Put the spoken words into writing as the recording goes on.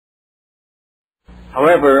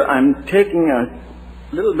However, I'm taking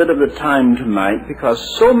a little bit of the time tonight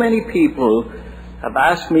because so many people have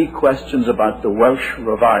asked me questions about the Welsh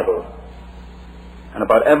revival and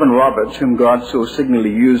about Evan Roberts, whom God so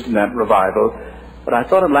signally used in that revival. But I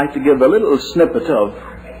thought I'd like to give a little snippet of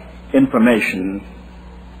information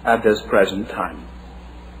at this present time.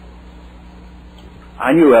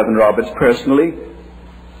 I knew Evan Roberts personally.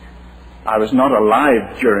 I was not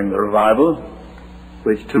alive during the revival,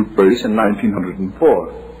 which took place in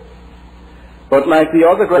 1904. But like the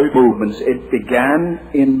other great movements, it began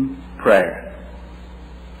in prayer.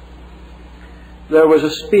 There was a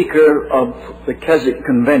speaker of the Keswick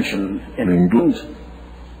Convention in England,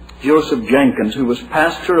 Joseph Jenkins, who was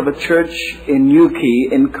pastor of a church in Newquay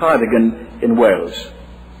in Cardigan in Wales.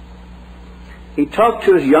 He talked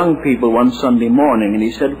to his young people one Sunday morning and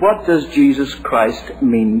he said, "What does Jesus Christ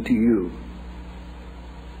mean to you?"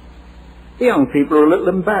 The young people were a little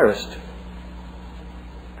embarrassed.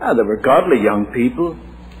 They were godly young people.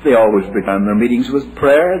 They always began their meetings with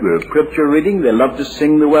prayer, with scripture reading. They loved to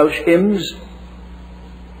sing the Welsh hymns.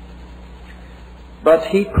 But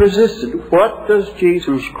he persisted, "What does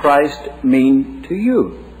Jesus Christ mean to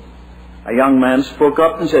you?" A young man spoke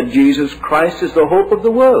up and said, "Jesus Christ is the hope of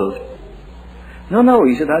the world." No,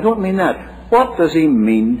 he said, "I don't mean that. What does he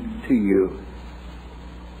mean to you?"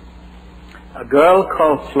 A girl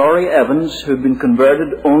called Florrie Evans, who'd been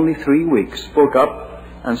converted only 3 weeks, spoke up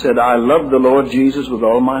and said, "I love the Lord Jesus with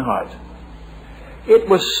all my heart." It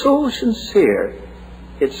was so sincere,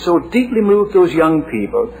 it so deeply moved those young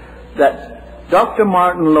people that Dr.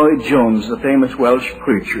 Martin Lloyd-Jones, the famous Welsh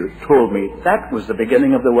preacher, told me that was the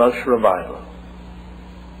beginning of the Welsh revival.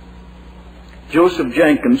 Joseph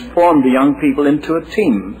Jenkins formed the young people into a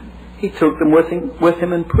team. He took them with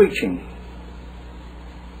him in preaching.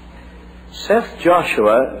 Seth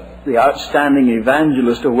Joshua, the outstanding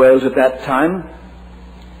evangelist of Wales at that time,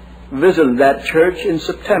 visited that church in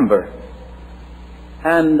September.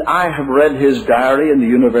 And I have read his diary in the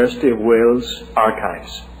University of Wales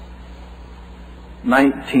archives.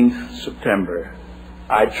 19th September.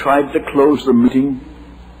 I tried to close the meeting,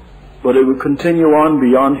 but it would continue on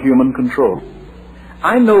beyond human control.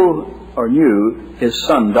 I knew his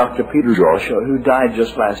son, Dr. Peter Joshua, who died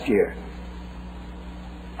just last year,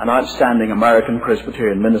 an outstanding American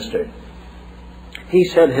Presbyterian minister. He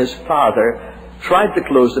said his father tried to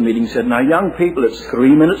close the meeting, said, "Now young people, it's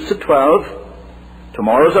 3 minutes to 12.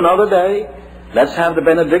 Tomorrow's another day. Let's have the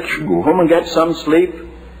benediction. Go home and get some sleep."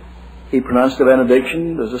 He pronounced the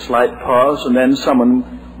benediction. There's a slight pause, and then someone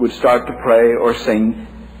would start to pray or sing.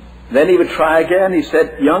 Then he would try again. He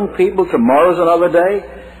said, "Young people, tomorrow's another day."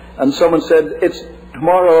 And someone said, "It's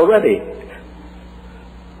tomorrow already."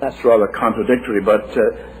 That's rather contradictory, but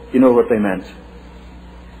you know what they meant.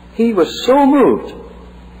 He was so moved.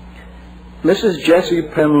 Mrs. Jessie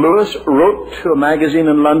Penn Lewis wrote to a magazine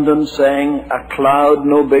in London saying a cloud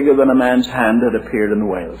no bigger than a man's hand had appeared in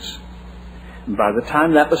Wales. And by the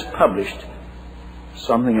time that was published,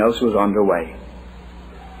 something else was underway.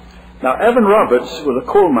 Now, Evan Roberts was a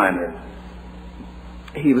coal miner.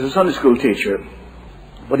 He was a Sunday school teacher,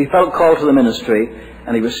 but he felt called to the ministry,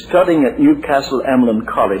 and he was studying at Newcastle Emlyn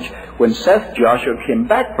College when Seth Joshua came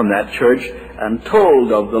back from that church and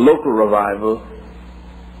told of the local revival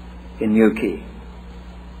in Newquay.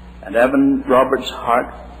 And Evan Roberts'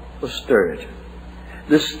 heart was stirred.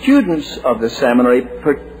 The students of the seminary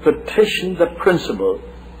petitioned the principal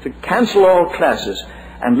to cancel all classes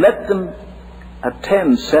and let them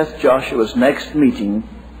attend Seth Joshua's next meeting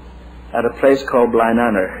at a place called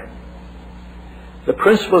Blaenanner. The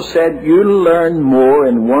principal said, "You'll learn more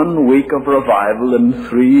in 1 week of revival than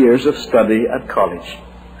 3 years of study at college."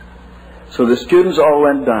 So the students all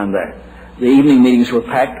went down there. The evening meetings were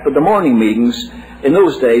packed, but the morning meetings, in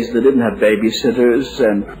those days they didn't have babysitters,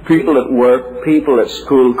 and people at work, people at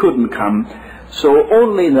school couldn't come. So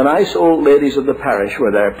only the nice old ladies of the parish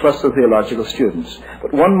were there, plus the theological students.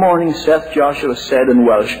 But one morning Seth Joshua said in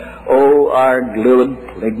Welsh, "O our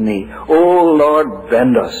glúid pligni, O Lord,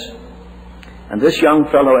 bend us." And this young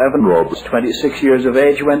fellow, Evan Roberts, 26 years of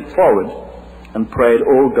age, went forward and prayed,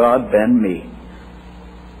 "O God, bend me."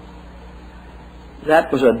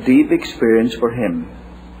 That was a deep experience for him.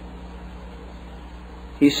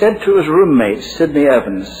 He said to his roommate, Sidney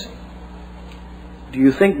Evans, "Do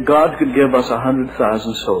you think God could give us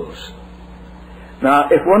 100,000 souls?" Now,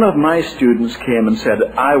 if one of my students came and said,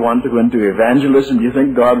 "I want to go into evangelism, do you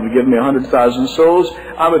think God would give me 100,000 souls?"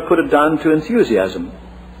 I would put it down to enthusiasm.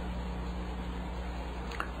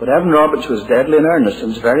 But Evan Roberts was deadly in earnest,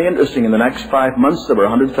 and it's very interesting. In the next 5 months, there were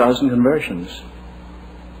 100,000 conversions.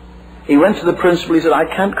 He went to the principal. He said, "I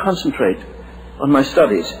can't concentrate on my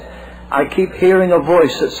studies." I keep hearing a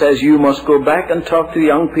voice that says you must go back and talk to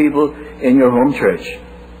young people in your home church.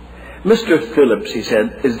 Mr. Phillips, he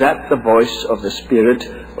said, is that the voice of the Spirit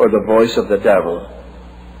or the voice of the devil?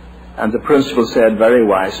 And the principal said very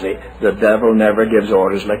wisely, the devil never gives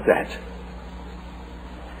orders like that.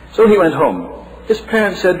 So he went home. His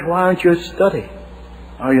parents said, why aren't you at study?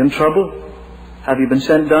 Are you in trouble? Have you been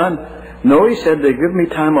sent down? No, he said, they give me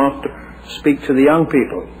time off to speak to the young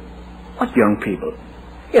people. What young people?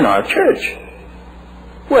 In our church.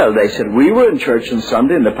 Well, they said, we were in church on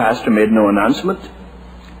Sunday and the pastor made no announcement.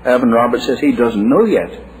 Evan Roberts says he doesn't know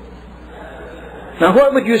yet. Now,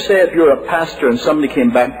 what would you say if you're a pastor and somebody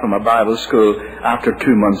came back from a Bible school after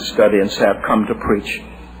 2 months' study and said, I've come to preach?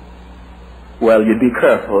 Well, you'd be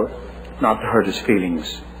careful not to hurt his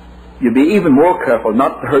feelings. You'd be even more careful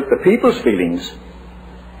not to hurt the people's feelings.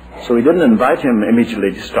 So he didn't invite him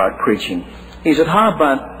immediately to start preaching. He said, how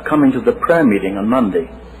about coming to the prayer meeting on Monday?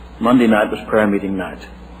 Monday night was prayer meeting night.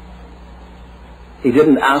 He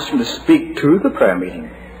didn't ask him to speak to the prayer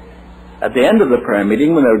meeting. At the end of the prayer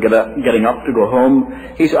meeting, when they were getting up to go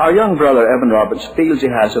home, he said, our young brother Evan Roberts feels he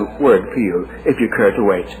has a word for you, if you care to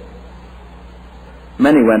wait.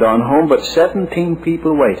 Many went on home, but 17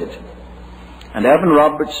 people waited. And Evan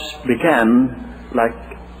Roberts began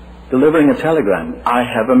like delivering a telegram. I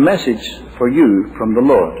have a message for you from the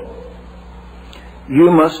Lord.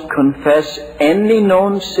 You must confess any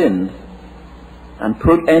known sin and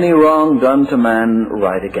put any wrong done to man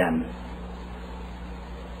right again.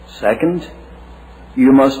 Second,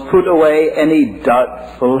 you must put away any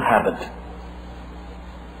doubtful habit.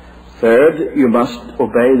 Third, you must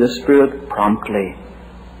obey the Spirit promptly.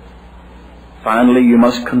 Finally, you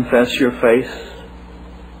must confess your faith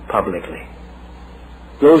publicly.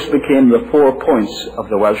 Those became the 4 points of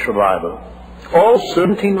the Welsh revival. All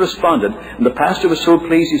 17 responded, and the pastor was so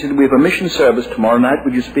pleased, he said, we have a mission service tomorrow night,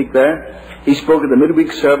 would you speak there? He spoke at the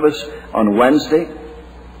midweek service on Wednesday.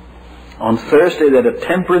 On Thursday they had a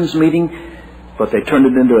temperance meeting, but they turned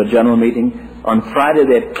it into a general meeting. On Friday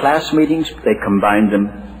they had class meetings, they combined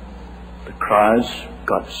them. The crowds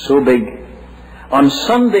got so big. On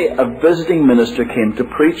Sunday a visiting minister came to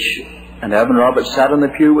preach, and Evan Roberts sat on the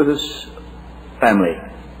pew with his family.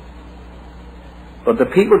 But the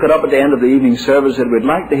people got up at the end of the evening service and said, we'd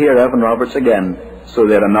like to hear Evan Roberts again. So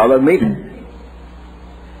they had another meeting.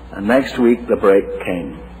 And next week the break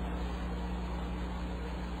came.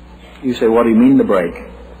 You say, what do you mean the break?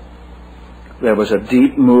 There was a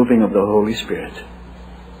deep moving of the Holy Spirit.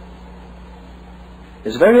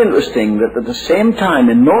 It's very interesting that at the same time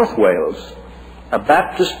in North Wales, a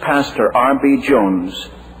Baptist pastor, R.B. Jones,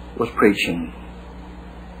 was preaching.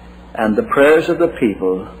 And the prayers of the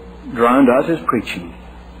people drowned out his preaching.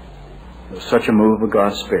 There was such a move of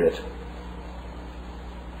God's Spirit.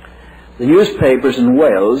 The newspapers in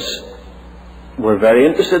Wales were very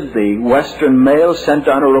interested. The Western Mail sent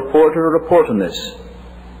down a reporter to report on this.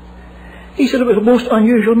 He said it was a most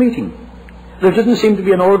unusual meeting. There didn't seem to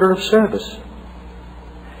be an order of service.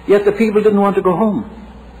 Yet the people didn't want to go home.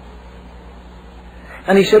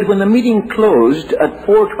 And he said when the meeting closed at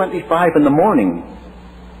 4:25 in the morning,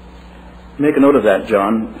 make a note of that,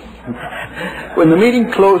 John. When the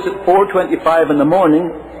meeting closed at 4:25 in the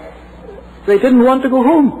morning, they didn't want to go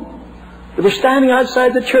home. They were standing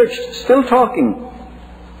outside the church, still talking.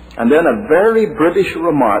 And then a very British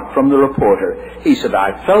remark from the reporter. He said,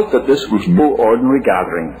 I felt that this was no ordinary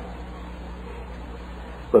gathering.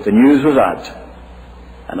 But the news was out.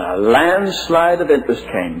 And a landslide of interest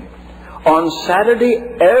came. On Saturday,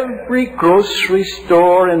 every grocery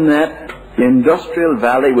store in that industrial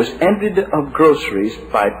valley was emptied of groceries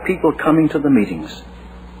by people coming to the meetings.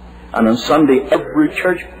 And on Sunday, every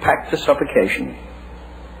church packed to suffocation.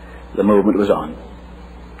 The movement was on.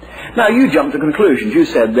 Now you jumped to conclusions. You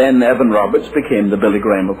said then Evan Roberts became the Billy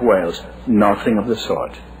Graham of Wales. Nothing of the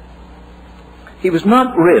sort. He was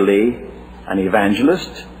not really an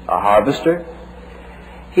evangelist, a harvester.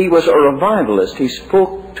 He was a revivalist. He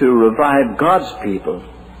spoke to revive God's people,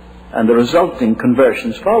 and the resulting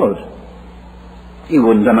conversions followed. He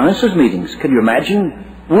wouldn't announce his meetings. Can you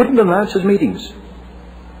imagine? Wouldn't announce his meetings.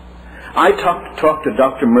 I talked to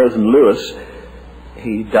Dr. Mervyn Lewis.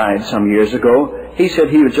 He died some years ago. He said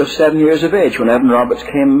he was just 7 years of age when Evan Roberts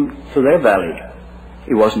came to their valley.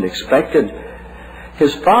 He wasn't expected.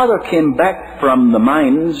 His father came back from the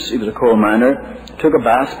mines. He was a coal miner. Took a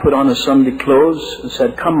bath, put on his Sunday clothes, and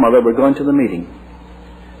said, come, Mother, we're going to the meeting.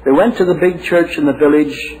 They went to the big church in the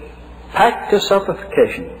village, packed to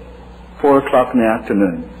suffocation, 4 o'clock in the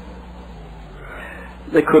afternoon.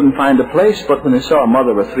 They couldn't find a place, but when they saw a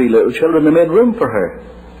mother with 3 little children, they made room for her.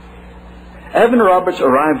 Evan Roberts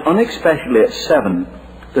arrived unexpectedly at 7,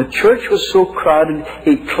 The church was so crowded,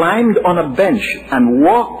 he climbed on a bench and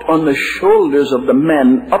walked on the shoulders of the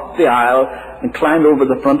men up the aisle and climbed over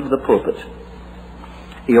the front of the pulpit.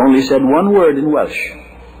 He only said one word in Welsh,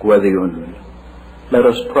 "Gweddiwn." Let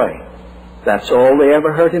us pray. That's all they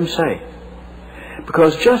ever heard him say.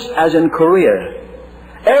 Because just as in Korea,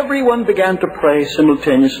 everyone began to pray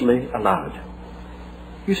simultaneously aloud.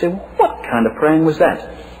 You say, what kind of praying was that?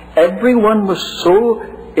 Everyone was so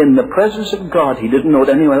in the presence of God, he didn't know what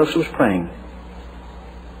anyone else was praying.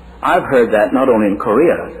 I've heard that not only in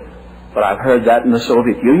Korea, but I've heard that in the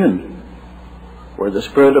Soviet Union, where the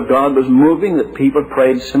Spirit of God was moving, that people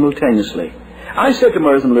prayed simultaneously. I said to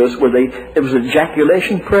Merton Lewis, it was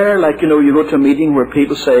ejaculation prayer, like, you go to a meeting where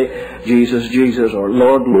people say, Jesus, Jesus, or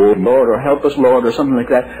Lord, Lord, Lord, or help us, Lord, or something like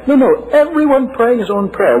that. No, everyone praying his own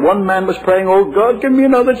prayer. One man was praying, oh God, give me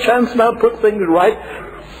another chance and I'll put things right.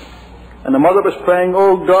 And the mother was praying,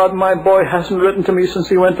 oh God, my boy hasn't written to me since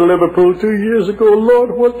he went to Liverpool 2 years ago.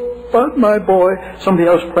 Lord, what about my boy? Somebody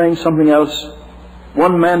else praying something else.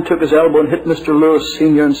 One man took his elbow and hit Mr. Lewis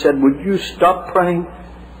Sr. and said, would you stop praying?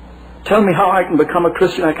 Tell me how I can become a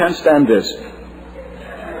Christian. I can't stand this.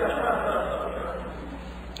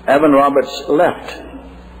 Evan Roberts left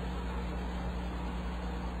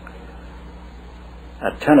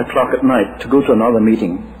at 10 o'clock at night to go to another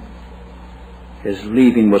meeting. His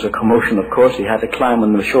leaving was a commotion, of course. He had to climb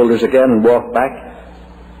on the shoulders again and walk back.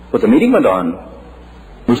 But the meeting went on.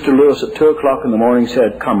 Mr. Lewis at 2 o'clock in the morning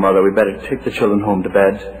said, come, Mother, we better take the children home to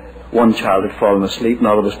bed. One child had fallen asleep,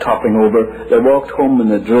 another was toppling over. They walked home in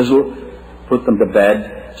the drizzle, put them to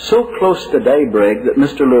bed, so close to daybreak that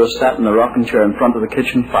Mr. Lewis sat in the rocking chair in front of the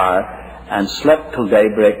kitchen fire and slept till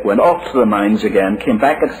daybreak, went off to the mines again, came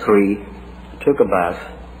back at 3, took a bath,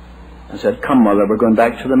 and said, come, Mother, we're going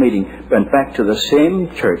back to the meeting. Went back to the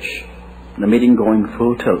same church, the meeting going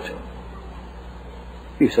full tilt.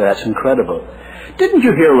 You say, that's incredible. Didn't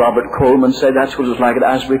you hear Robert Coleman say that's what it was like at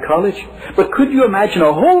Asbury College? But could you imagine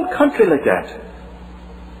a whole country like that?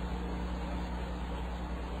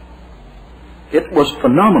 It was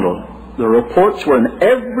phenomenal. The reports were in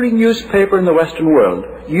every newspaper in the Western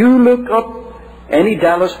world. You look up any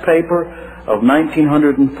Dallas paper of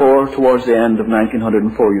 1904, towards the end of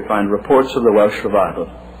 1904, you find reports of the Welsh revival.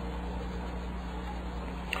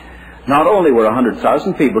 Not only were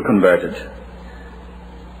 100,000 people converted,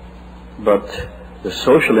 but the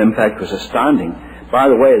social impact was astounding. By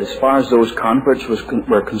the way, as far as those converts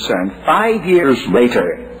were concerned, 5 years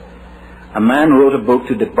later, a man wrote a book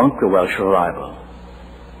to debunk the Welsh revival.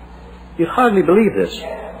 You'd hardly believe this.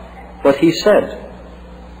 But he said,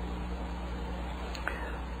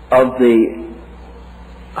 of the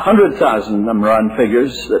 100,000, I'm round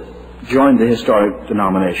figures, that joined the historic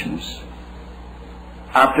denominations,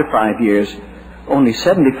 after 5 years, only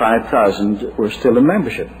 75,000 were still in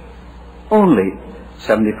membership. Only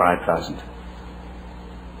 75,000.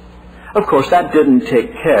 Of course, that didn't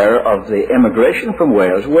take care of the immigration from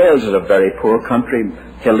Wales. Wales is a very poor country,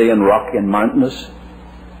 hilly and rocky and mountainous.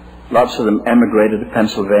 Lots of them emigrated to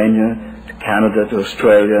Pennsylvania, to Canada, to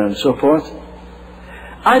Australia, and so forth.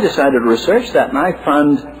 I decided to research that, and I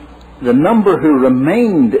found the number who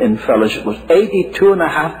remained in fellowship was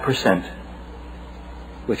 82.5%,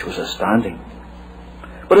 which was astounding.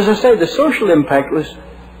 But as I say, the social impact was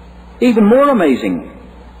even more amazing.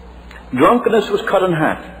 Drunkenness was cut in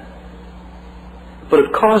half, but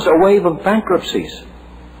it caused a wave of bankruptcies.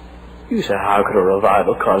 You say, how could a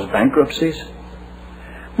revival cause bankruptcies?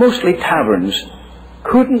 Mostly taverns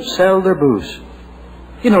couldn't sell their booze.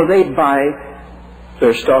 They'd buy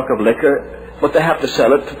their stock of liquor, but they have to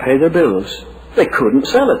sell it to pay their bills. They couldn't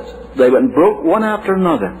sell it. They went broke one after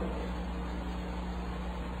another.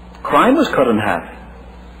 Crime was cut in half.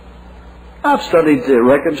 I've studied the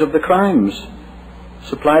records of the crimes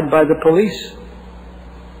supplied by the police.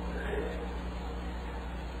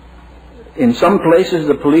 In some places,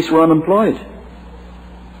 the police were unemployed.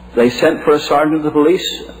 They sent for a sergeant of the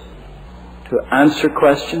police to answer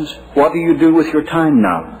questions. What do you do with your time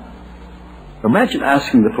now? Imagine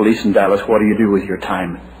asking the police in Dallas, what do you do with your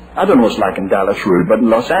time? I don't know what it's like in Dallas, Rude, but in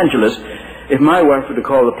Los Angeles, if my wife were to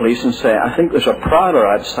call the police and say, I think there's a prowler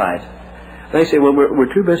outside, they say, well,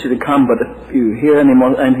 we're too busy to come, but if you hear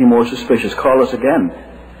anything more suspicious, call us again.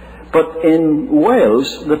 But in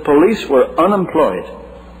Wales, the police were unemployed.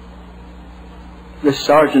 The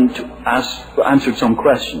sergeant answered some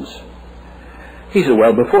questions. He said,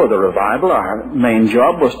 well, before the revival, our main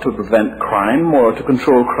job was to prevent crime or to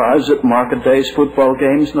control crowds at market days, football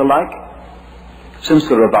games and the like. Since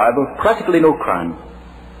the revival, practically no crime.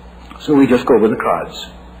 So we just go with the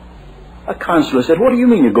crowds. A councillor said, what do you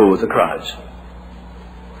mean you go with the crowds?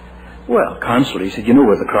 Well, constantly. He said, you know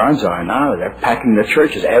where the crowds are now. They're packing the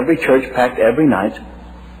churches. Every church packed every night.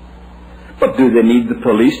 But do they need the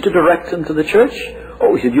police to direct them to the church?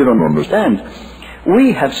 Oh, he said, you don't understand.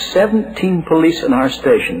 We have 17 police in our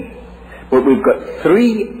station. But we've got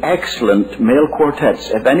 3 excellent male quartets.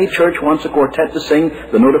 If any church wants a quartet to sing,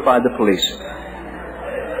 they notify the police.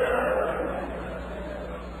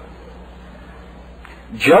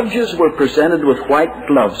 Judges were presented with white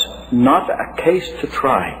gloves, not a case to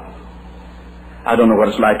try. I don't know what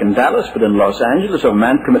it's like in Dallas, but in Los Angeles, if a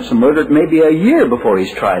man commits a murder, it may be a year before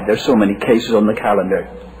he's tried. There's so many cases on the calendar.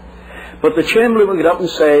 But the chamberlain will get up and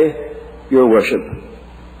say, Your Worship,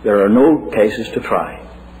 there are no cases to try.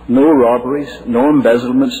 No robberies, no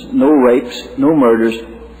embezzlements, no rapes, no murders,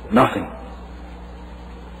 nothing.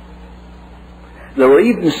 There were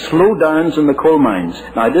even slowdowns in the coal mines.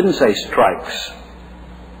 Now, I didn't say strikes,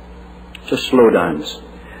 just slowdowns.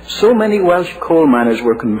 So many Welsh coal miners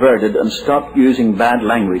were converted and stopped using bad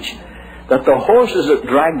language that the horses that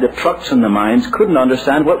dragged the trucks in the mines couldn't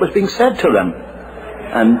understand what was being said to them,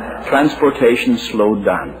 and transportation slowed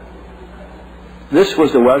down. This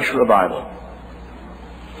was the Welsh revival.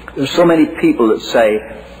 There's so many people that say,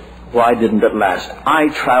 why didn't it last? I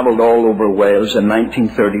traveled all over Wales in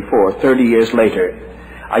 1934, 30 years later.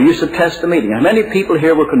 I used to test the meeting. How many people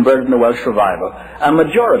here were converted in the Welsh revival? A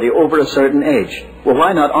majority over a certain age. Well,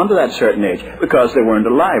 why not under that certain age? Because they weren't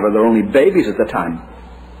alive, or they were only babies at the time.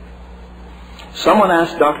 Someone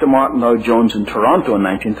asked Dr. Martin Lloyd-Jones in Toronto in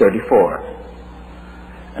 1934,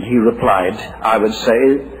 and he replied, I would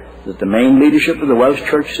say that the main leadership of the Welsh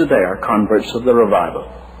church today are converts of the revival.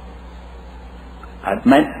 I'd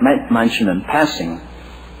mention in passing,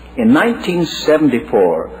 in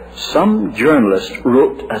 1974, some journalist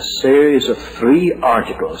wrote a series of 3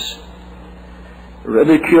 articles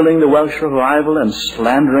ridiculing the Welsh revival and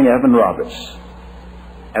slandering Evan Roberts.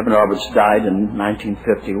 Evan Roberts died in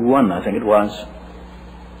 1951, I think it was.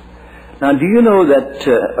 Now, do you know that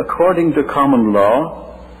according to common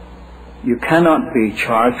law, you cannot be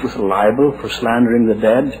charged with libel for slandering the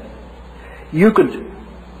dead? You could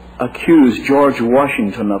accuse George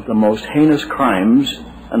Washington of the most heinous crimes,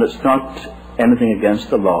 and it's not anything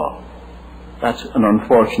against the law. That's an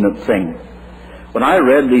unfortunate thing. When I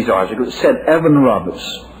read these articles, it said Evan Roberts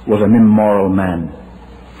was an immoral man.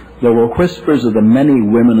 There were whispers of the many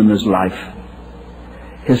women in his life.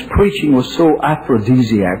 His preaching was so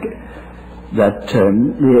aphrodisiac that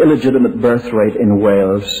the illegitimate birth rate in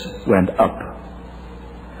Wales went up.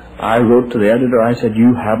 I wrote to the editor, I said,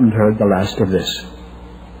 you haven't heard the last of this.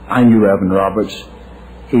 I knew Evan Roberts.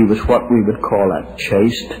 He was what we would call a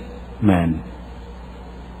chaste man.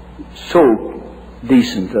 So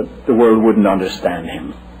decent that the world wouldn't understand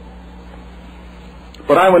him.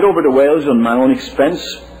 But I went over to Wales on my own expense,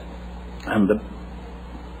 and the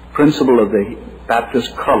principal of the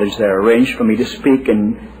Baptist College there arranged for me to speak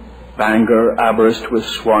in Bangor, Aberystwyth,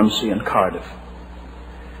 Swansea, and Cardiff.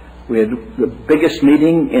 We had the biggest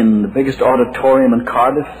meeting in the biggest auditorium in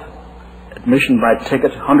Cardiff. Admission by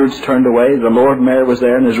ticket, hundreds turned away. The Lord Mayor was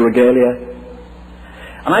there in his regalia.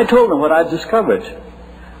 And I told them what I'd discovered.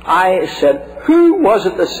 I said, who was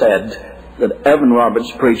it that said that Evan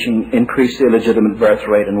Roberts' preaching increased the illegitimate birth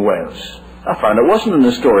rate in Wales? I found it wasn't an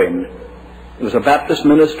historian. It was a Baptist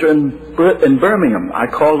minister in Birmingham. I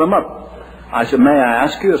called him up. I said, may I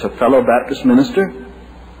ask you, as a fellow Baptist minister,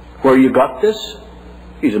 where you got this?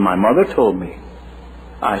 He said, my mother told me.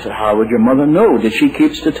 I said, how would your mother know? Did she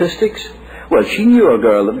keep statistics? Well, she knew a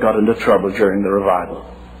girl that got into trouble during the revival.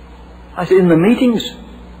 I said, in the meetings?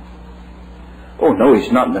 Oh, no,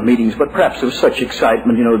 he's not in the meetings, but perhaps there was such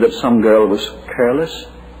excitement, that some girl was careless.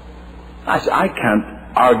 I said, I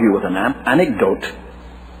can't argue with an anecdote,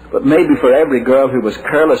 but maybe for every girl who was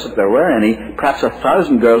careless, if there were any, perhaps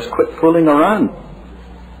 1,000 girls quit fooling around.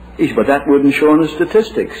 He said, but that wouldn't show in the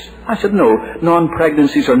statistics. I said, no,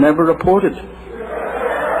 non-pregnancies are never reported.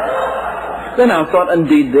 Then I thought,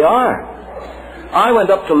 indeed they are. I went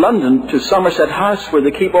up to London, to Somerset House, where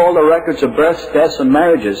they keep all the records of births, deaths, and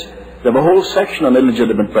marriages. They have a whole section on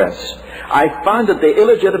illegitimate births. I found that the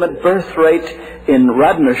illegitimate birth rate in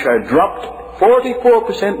Radnorshire dropped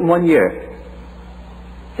 44% in 1 year.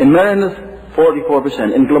 In Merioneth,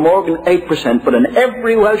 44%. In Glamorgan, 8%. But in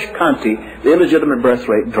every Welsh county, the illegitimate birth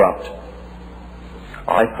rate dropped.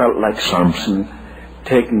 I felt like Samson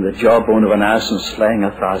taking the jawbone of an ass and slaying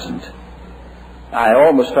 1,000. I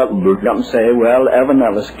almost felt look up and say, well, Evan, I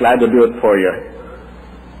was glad to do it for you,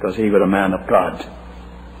 because he was a man of God.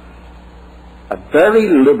 A very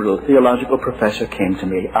liberal theological professor came to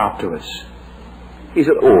me afterwards. He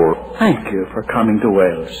said, oh, thank you for coming to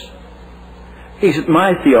Wales. He said,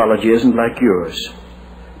 my theology isn't like yours,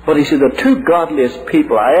 But he said, the two godliest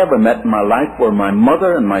people I ever met in my life were my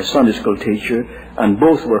mother and my Sunday school teacher, and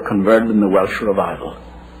both were converted in the Welsh revival.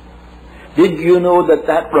 Did you know that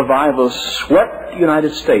that revival swept the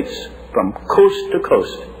United States from coast to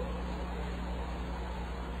coast?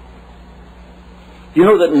 You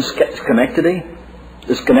know that in Schenectady,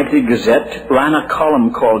 the Schenectady Gazette ran a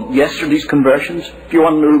column called Yesterday's Conversions. If you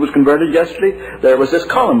want to know who was converted yesterday, there was this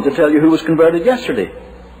column to tell you who was converted yesterday.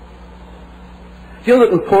 You know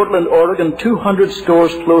that in Portland, Oregon, 200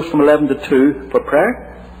 stores closed from 11 to 2 for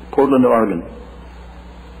prayer? Portland, Oregon.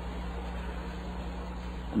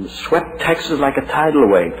 And it swept Texas like a tidal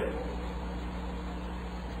wave.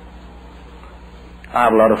 I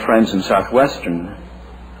have a lot of friends in Southwestern.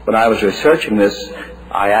 When I was researching this,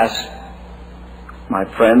 I asked my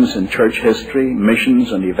friends in church history,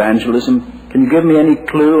 missions, and evangelism, can you give me any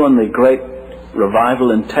clue on the great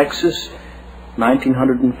revival in Texas,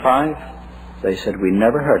 1905? They said, we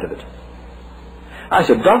never heard of it. I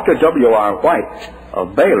said, Dr. W.R. White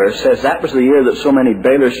of Baylor says that was the year that so many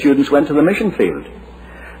Baylor students went to the mission field.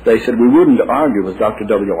 They said, we wouldn't argue with Dr.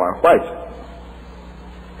 W.R. White.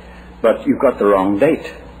 But you've got the wrong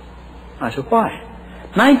date. I said, why?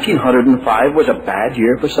 1905 was a bad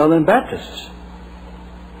year for Southern Baptists.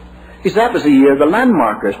 Because that was the year the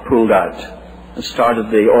landmarkers pulled out and started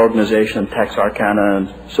the organization in Texarkana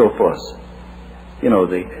and so forth. You know,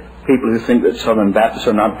 the people who think that Southern Baptists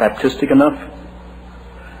are not Baptistic enough.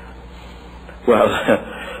 Well,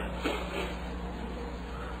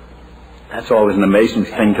 that's always an amazing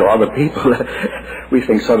thing to other people. We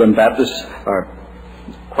think Southern Baptists are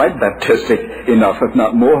quite Baptistic enough, if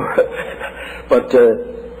not more. But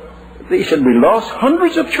they said we lost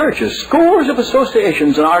hundreds of churches, scores of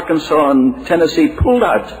associations in Arkansas and Tennessee pulled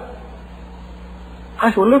out. I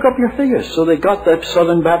said, well, look up your figures. So they got that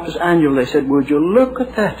Southern Baptist Annual. They said, would you look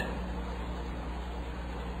at that?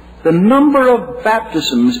 The number of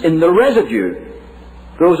baptisms in the residue,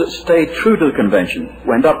 those that stayed true to the convention,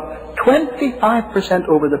 went up 25%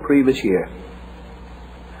 over the previous year.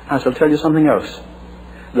 I shall tell you something else.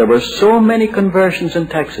 There were so many conversions in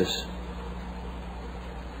Texas.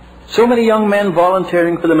 So many young men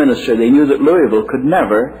volunteering for the ministry, they knew that Louisville could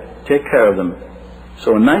never take care of them.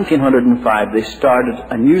 So in 1905, they started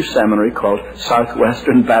a new seminary called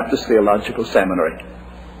Southwestern Baptist Theological Seminary.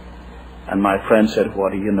 And my friend said,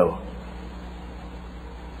 what do you know?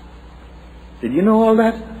 Did you know all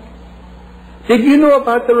that? Did you know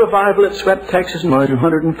about the revival that swept Texas in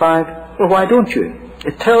 1905? Well, why don't you?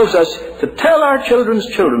 It tells us to tell our children's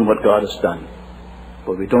children what God has done.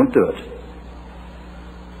 But we don't do it.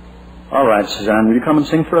 All right, Suzanne, will you come and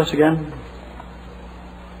sing for us again?